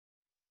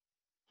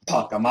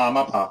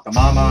Pachamama,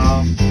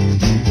 Pachamama,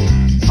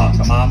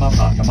 Pachamama,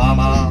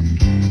 Pachamama,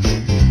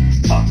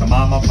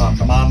 Pachamama,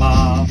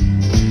 Pachamama.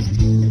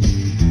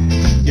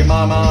 Your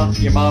mama,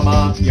 your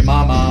mama, your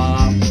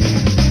mama.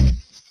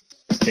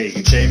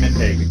 Pagan shaman,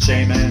 pagan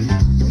shaman.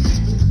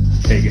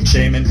 Pagan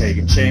shaman,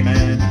 pagan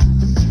shaman.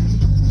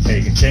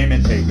 Pagan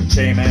shaman, pagan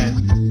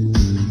shaman.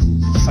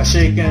 A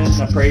shaking,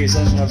 a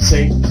praising of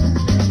Satan.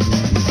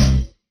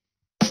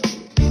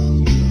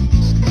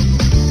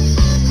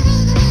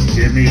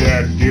 Give me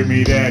that, give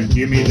me that,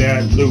 give me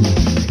that loot.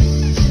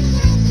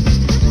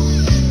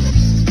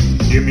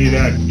 Give me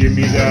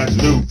that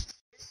loot.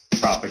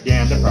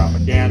 Propaganda,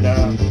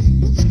 propaganda.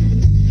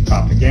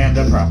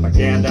 Propaganda,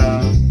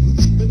 propaganda.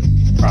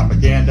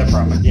 Propaganda,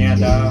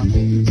 propaganda.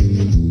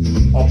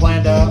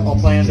 Oplanda,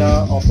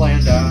 Oplanda,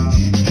 Oplanda.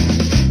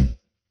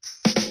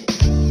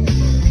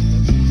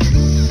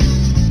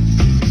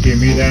 Give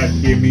me that,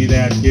 give me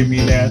that, give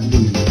me that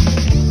loot.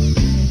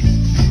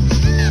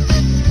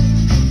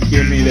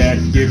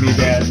 Give me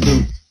that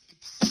loot.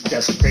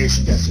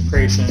 Desecration,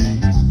 desecration.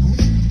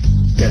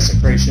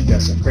 Desecration,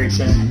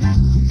 desecration.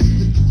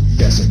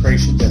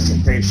 Desecration,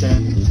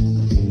 desecration.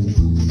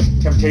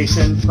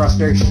 Temptation,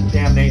 frustration,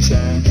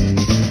 damnation.